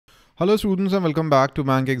Hello students and welcome back to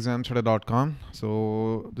bankexamstudy.com.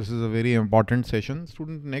 So this is a very important session.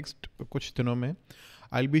 Student, next कुछ दिनों में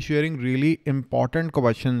I'll be sharing really important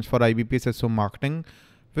questions for IBPS SO Marketing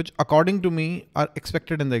which according to me are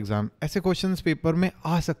expected in the exam. ऐसे questions paper में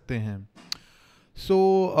आ सकते हैं. So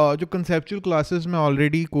जो conceptual classes मैं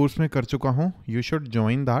already course में कर चुका हूँ, you should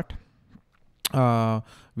join that.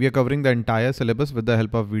 We are covering the entire syllabus with the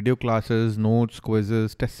help of video classes, notes,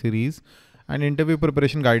 quizzes, test series. And interview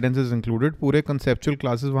preparation guidance is included. पूरे conceptual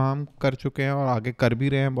classes वहाँ हम कर चुके हैं और आगे कर भी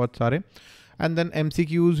रहे हैं बहुत सारे. And then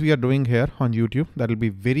MCQs we are doing here on YouTube. That will be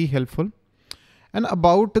very helpful. And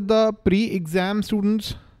about the pre exam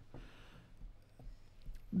students,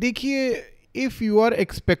 देखिए, if you are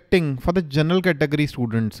expecting for the general category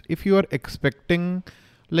students, if you are expecting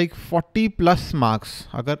like 40+ marks,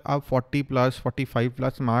 अगर आप 40+,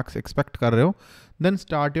 45+ marks expect कर रहे हो, then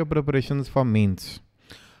start your preparations for mains.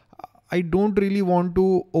 I don't really want to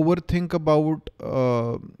overthink about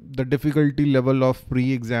the difficulty level of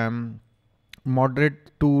pre-exam.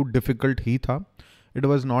 Moderate to difficult ही था. It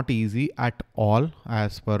was not easy at all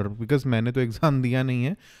as per, because मैंने तो exam दिया नहीं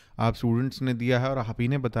है, आप students ने दिया है और आप ही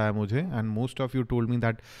ने बताया मुझे. And most of you told me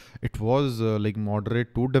that it was like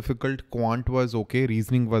moderate to difficult. Quant was okay,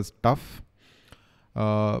 reasoning was tough.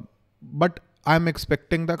 But I'm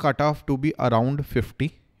expecting the cutoff to be around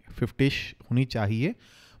 50-ish होनी चाहिए.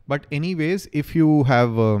 But anyways, if you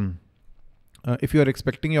have, if you are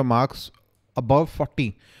expecting your marks above 40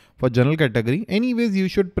 for general category, anyways, you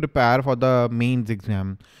should prepare for the mains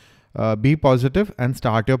exam. Be positive and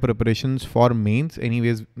start your preparations for mains.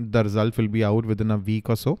 Anyways, the result will be out within a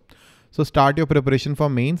week or so. So start your preparation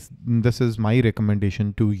for mains. This is my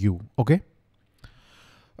recommendation to you. Okay.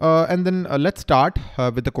 And then let's start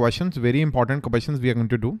with the questions. Very important questions we are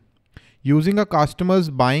going to do. Using a customer's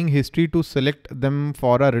buying history to select them for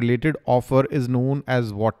a related offer is known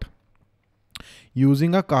as what?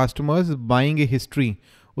 Using a customer's buying history,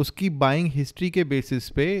 उसकी buying history के basis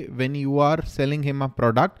पे when you are selling him a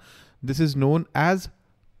product, this is known as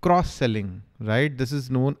cross-selling, right? This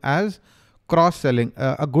is known as cross-selling.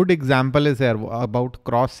 A good example is here about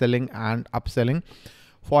cross-selling and upselling.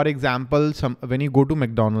 For example, when you go to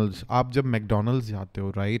McDonald's, आप जब McDonald's जाते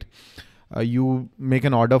हो, right? You make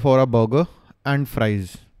an order for a burger and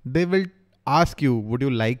fries. They will ask you, would you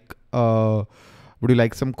like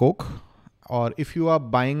some Coke? Or if you are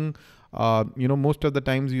buying, most of the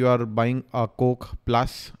times you are buying a Coke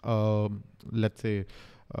plus, let's say,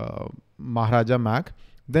 Maharaja Mac.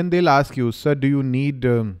 Then they'll ask you, sir, do you need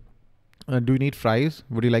fries?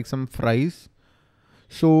 Would you like some fries?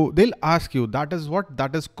 So they'll ask you. That is what?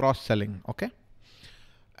 That is cross-selling. Okay.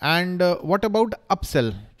 And what about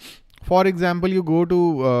upsell? For example, you go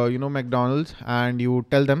to McDonald's and you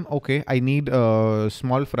tell them, okay, I need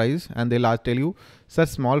small fries, and they'll tell you, sir,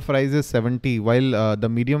 small fries is 70, while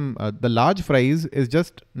the large fries is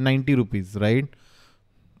just 90 rupees, right?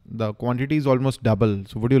 The quantity is almost double.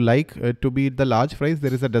 So would you like it to be the large fries?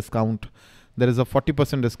 There is a discount. There is a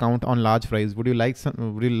 40% discount on large fries. Would you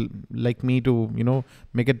like me to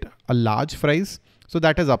make it a large fries? So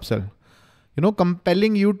that is upsell.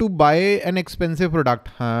 Compelling you to buy an expensive product.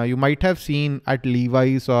 You might have seen at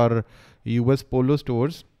Levi's or US Polo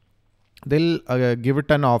stores, they'll give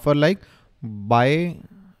it an offer like buy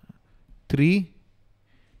 3,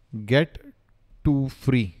 get 2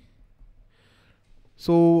 free.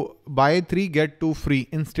 So buy 3, get 2 free.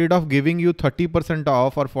 Instead of giving you 30%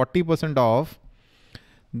 off or 40% off,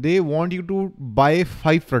 they want you to buy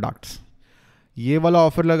 5 products. ये वाला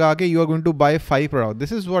offer लगा के you are going to buy 5 products.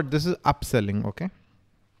 This is upselling, okay?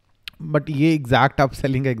 But ये exact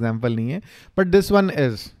upselling example नहीं है. But this one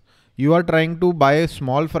is, you are trying to buy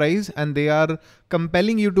small fries and they are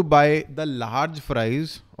compelling you to buy the large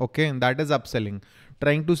fries, okay? And that is upselling.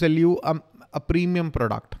 Trying to sell you a premium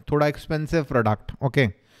product, थोड़ा expensive product,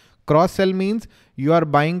 okay? Cross sell means you are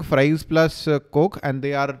buying fries plus Coke and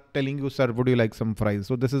they are telling you, sir, would you like some fries?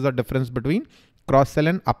 So this is the difference between cross sell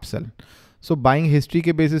and upsell. So buying history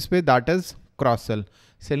के basis पे, that is cross sell.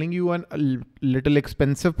 Selling you a little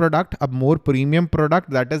expensive product, a more premium product,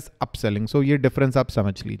 that is upselling. So ये difference आप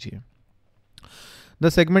समझ लीजिए. The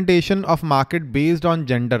segmentation of market based on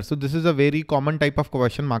gender. So this is a very common type of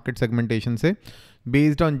question, market segmentation से,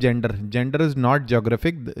 based on gender. Gender is not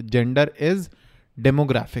geographic. Gender is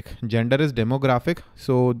demographic. Gender is demographic.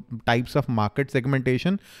 So types of market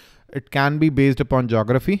segmentation. It can be based upon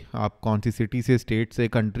geography. आप कौन सी city से, state से,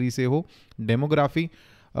 country से हो. Demography,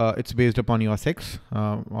 it's based upon your sex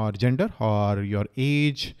or gender or your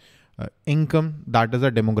age, income. That is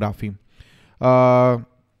a demography.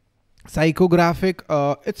 Psychographic,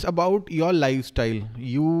 it's about your lifestyle.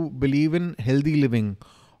 You believe in healthy living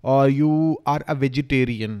or you are a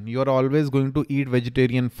vegetarian, you're always going to eat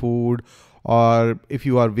vegetarian food, or if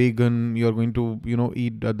you are vegan, you're going to,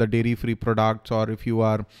 eat the dairy free products, or if you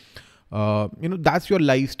are, that's your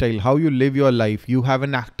lifestyle, how you live your life. You have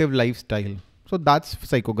an active lifestyle. So that's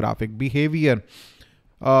psychographic behavior.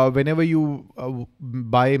 Whenever you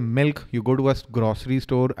buy milk, you go to a grocery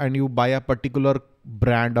store and you buy a particular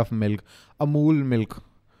brand of milk, Amul milk.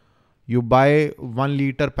 You buy 1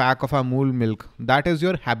 liter pack of Amul milk. That is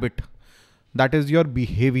your habit. That is your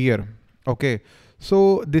behavior. Okay.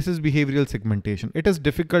 So this is behavioral segmentation. It is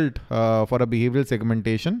difficult for a behavioral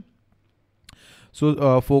segmentation.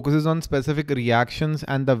 So focuses on specific reactions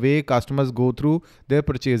and the way customers go through their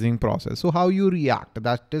purchasing process. So how you react,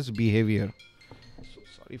 that is behavior. So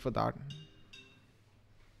sorry for that.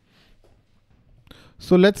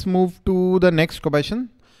 So let's move to the next question.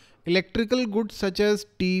 Electrical goods such as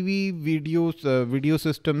TV, video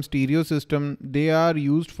system, stereo system, they are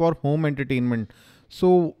used for home entertainment.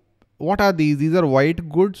 So what are these? These are white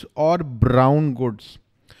goods or brown goods.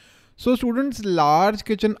 So students, large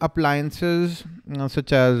kitchen appliances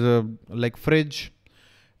such as like fridge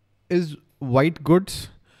is white goods,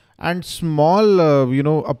 and small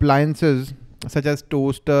appliances such as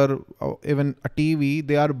toaster, even a TV,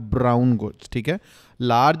 they are brown goods. Okay?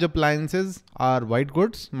 Large appliances are white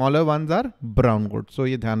goods, smaller ones are brown goods. So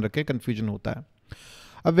ये ध्यान रखें, confusion होता है.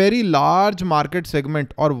 A very large market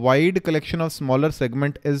segment or wide collection of smaller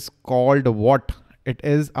segment is called what? It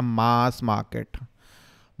is a mass market.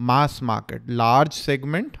 Mass market. Large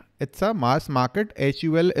segment, it's a mass market.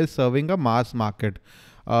 HUL is serving a mass market.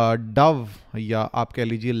 Dove या आप कह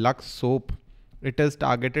लीजिए Lux soap, it is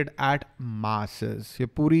targeted at masses. ये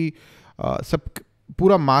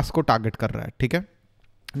पूरा mass को target कर रहा है. ठीक है.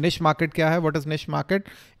 Niche market क्या है? What is niche market?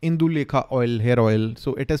 Indulekha oil, hair oil.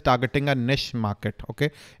 So it is targeting a niche market. Okay.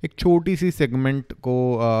 एक छोटी सी segment को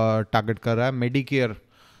target कर रहा है. Medicare.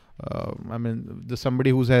 I mean,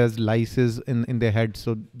 somebody who has lices in their head.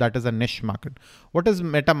 So that is a niche market. What is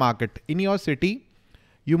meta market? In your city,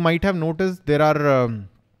 you might have noticed there are,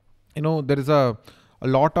 there is a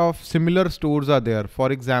lot of similar stores are there.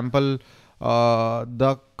 For example,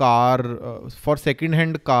 the car for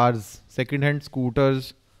second-hand cars, second-hand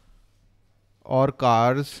scooters or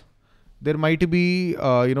cars, there might be,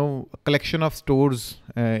 a collection of stores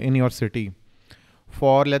in your city.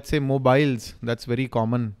 For, let's say, mobiles, that's very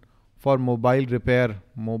common. For mobile repair,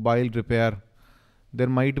 there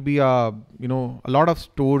might be a lot of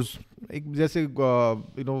stores. जैसे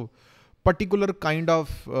particular kind of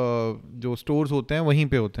जो stores होते हैं वहीं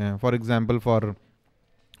पे होते हैं. For example, for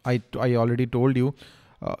I already told you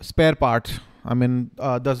spare parts. I mean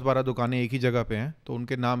 10-12 दुकानें एक ही जगह पे हैं, तो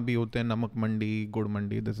उनके नाम भी होते हैं नमक मंडी, गुड़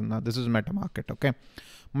मंडी. This is meta market. Okay,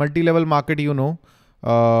 multi-level market, जो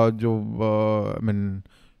I mean.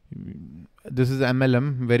 This is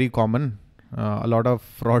MLM, very common. A lot of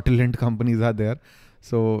fraudulent companies are there.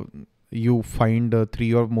 So you find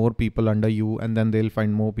 3 or more people under you, and then they'll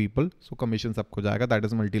find more people. So commission sabko jayega. That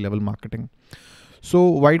is multi-level marketing. So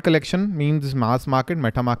wide collection means mass market.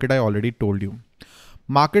 Meta market I already told you.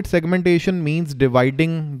 Market segmentation means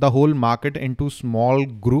dividing the whole market into small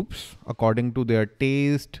groups according to their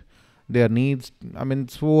taste, their needs. I mean,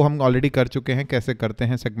 so हम already कर चुके हैं कैसे करते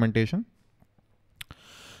हैं segmentation.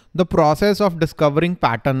 The process of discovering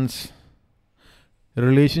patterns,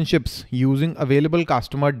 relationships using available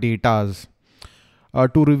customer data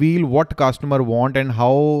to reveal what customer want and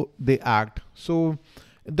how they act. So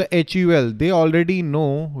the HUL, they already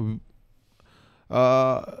know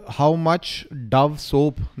how much Dove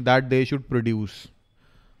soap that they should produce.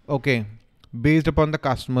 Okay, based upon the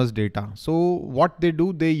customer's data. So what they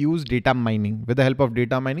do, they use data mining. With the help of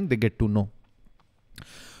data mining, they get to know.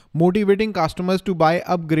 Motivating customers to buy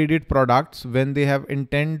upgraded products when they have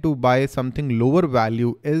intent to buy something lower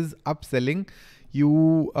value is upselling. You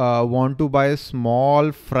want to buy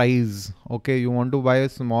small fries. Okay, you want to buy a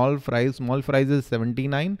small fries. Small fries is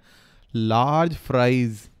 79. Large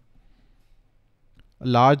fries,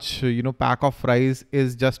 large pack of fries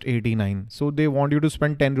is just 89. So they want you to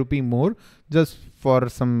spend 10 rupee more just for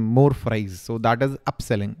some more fries. So that is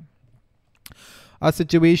upselling. A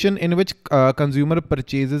situation in which consumer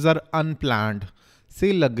purchases are unplanned.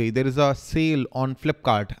 Sale lag gayi. There is a sale on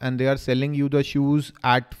Flipkart and they are selling you the shoes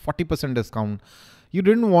at 40% discount. You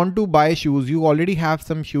didn't want to buy shoes. You already have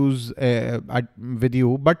some shoes with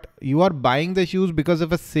you, but you are buying the shoes because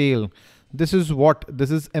of a sale. This is what?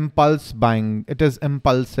 This is impulse buying. It is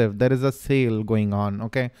impulsive. There is a sale going on.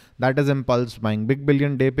 Okay. That is impulse buying. Big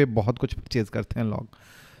Billion Day पे बहुत कुछ purchase करते हैं लोग.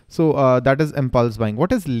 So that is impulse buying.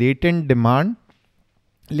 What is latent demand?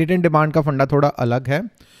 Latent demand का फंडा थोड़ा अलग है.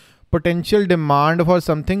 Potential demand for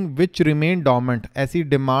something which remain dormant. ऐसी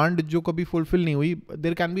demand जो कभी fulfill नहीं हुई.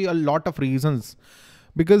 There can be a lot of reasons.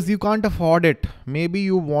 Because you can't afford it. Maybe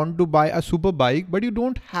you want to buy a super bike, but you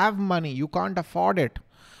don't have money. You can't afford it.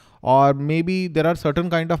 Or maybe there are certain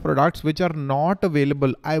kind of products which are not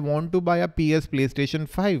available. I want to buy a PlayStation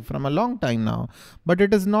 5 from a long time now, but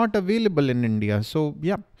it is not available in India. So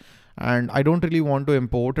yeah, and I don't really want to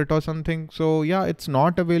import it or something. So yeah, it's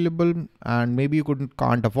not available, and maybe you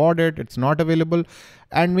can't afford it. It's not available,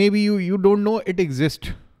 and maybe you don't know it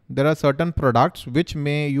exists. There are certain products which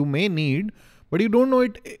you may need, but you don't know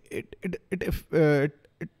it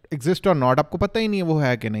exist or not. आपको पता ही नहीं है वो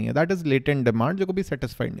है कि नहीं है. That is latent demand जो कभी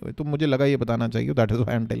satisfied नहीं हुई. तो मुझे लगा ये बताना चाहिए. That is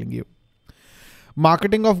why I'm telling you.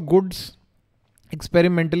 Marketing of goods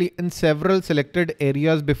experimentally in several selected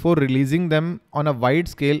areas before releasing them on a wide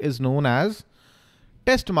scale is known as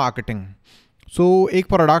test marketing. So एक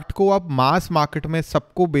प्रोडक्ट को आप मास मार्केट में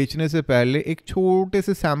सबको बेचने से पहले एक छोटे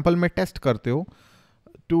से सैंपल में टेस्ट करते हो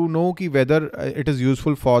to know कि whether it is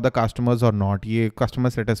useful for the customers or not. ये customer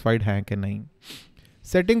satisfied है कि नहीं.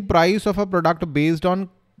 Setting price of a product based on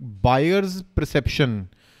buyer's perception.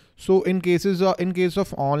 So in case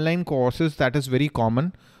of online courses, that is very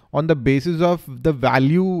common. On the basis of the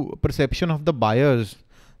value perception of the buyers,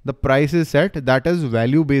 the price is set. That is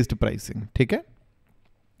value based pricing. ठीक है?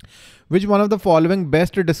 Which one of the following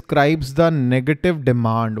best describes the negative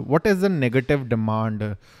demand? What is the negative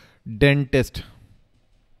demand? Dentist.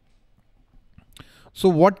 So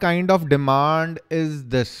what kind of demand is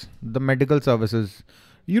this? The medical services.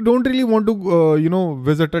 You don't really want to,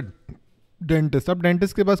 visit a dentist. अब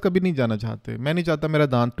dentist के पास कभी नहीं जाना चाहते. मैं नहीं चाहता मेरा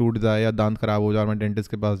दांत टूट जाए या दांत खराब हो जाए और मैं dentist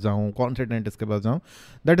के पास जाऊँ. कौन से dentist के पास जाऊँ?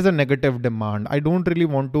 That is a negative demand. I don't really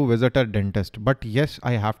want to visit a dentist. But yes,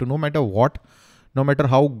 I have to, no matter what, no matter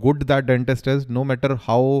how good that dentist is, no matter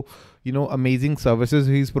how, amazing services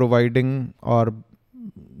he's providing, or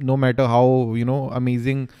no matter how,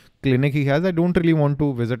 amazing clinic he has, I don't really want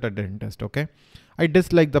to visit a dentist. Okay. I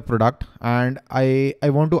dislike the product and I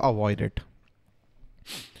want to avoid it.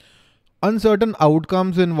 Uncertain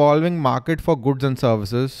outcomes involving market for goods and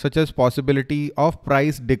services, such as possibility of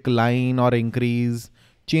price decline or increase,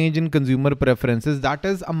 change in consumer preferences, that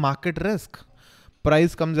is a market risk.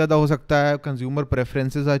 Price कम ज़्यादा हो सकता है, consumer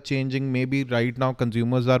preferences are changing. Maybe right now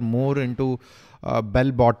consumers are more into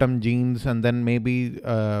bell-bottom jeans, and then maybe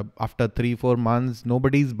after 3-4 months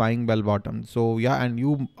nobody's buying bell-bottoms. So yeah, and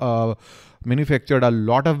you manufactured a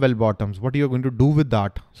lot of bell-bottoms. What are you going to do with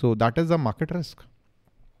that? So that is a market risk.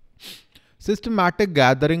 Systematic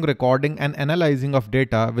gathering, recording and analyzing of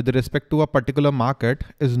data with respect to a particular market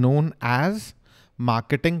is known as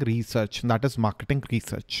marketing research. That is marketing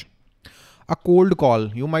research. A cold call.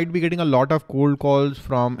 You might be getting a lot of cold calls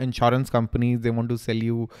from insurance companies. They want to sell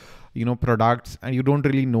you, products and you don't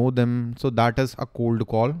really know them. So that is a cold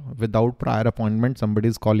call. Without prior appointment, somebody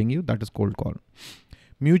is calling you. That is cold call.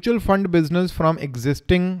 Mutual fund business from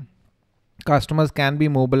existing customers can be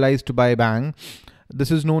mobilized by bank.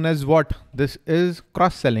 This is known as what? This is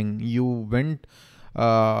cross-selling. You went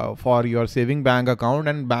for your saving bank account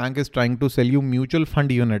and bank is trying to sell you mutual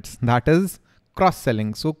fund units. That is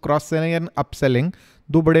cross-selling. So cross-selling and upselling,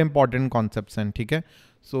 दो बड़े important concepts हैं, ठीक है?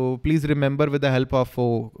 So please remember with the help of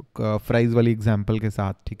fries वाली example के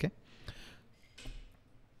साथ, ठीक है?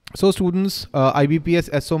 So students, IBPS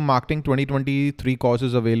SO Marketing 2023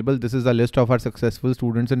 courses available. This is a list of our successful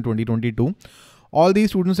students in 2022. All these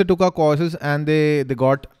students that took our courses and they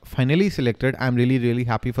got finally selected. I'm really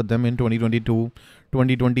happy for them in 2022,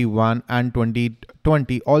 2021 and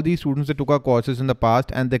 2020. All these students that took our courses in the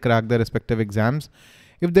past and they cracked their respective exams.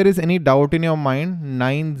 If there is any doubt in your mind,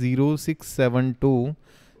 90672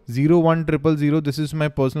 01000, this is my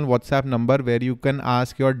personal WhatsApp number where you can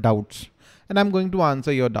ask your doubts and I'm going to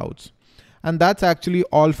answer your doubts. And that's actually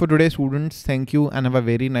all for today, students. Thank you and have a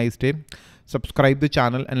very nice day. Subscribe the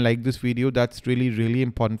channel and like this video. That's really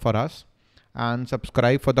important for us. And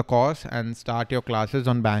subscribe for the course and start your classes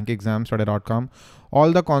on bankexamstudy.com.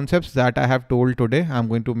 All the concepts that I have told today, I'm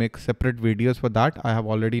going to make separate videos for that. I have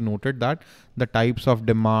already noted that the types of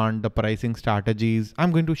demand, the pricing strategies,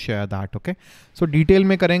 I'm going to share that. Okay. So detail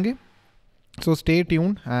mein karenge. So stay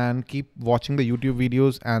tuned and keep watching the YouTube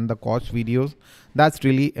videos and the course videos. That's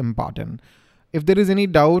really important. If there is any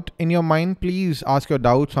doubt in your mind, please ask your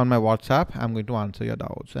doubts on my WhatsApp. I'm going to answer your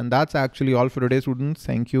doubts. And that's actually all for today, students.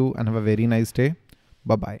 Thank you and have a very nice day.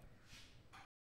 Bye-bye.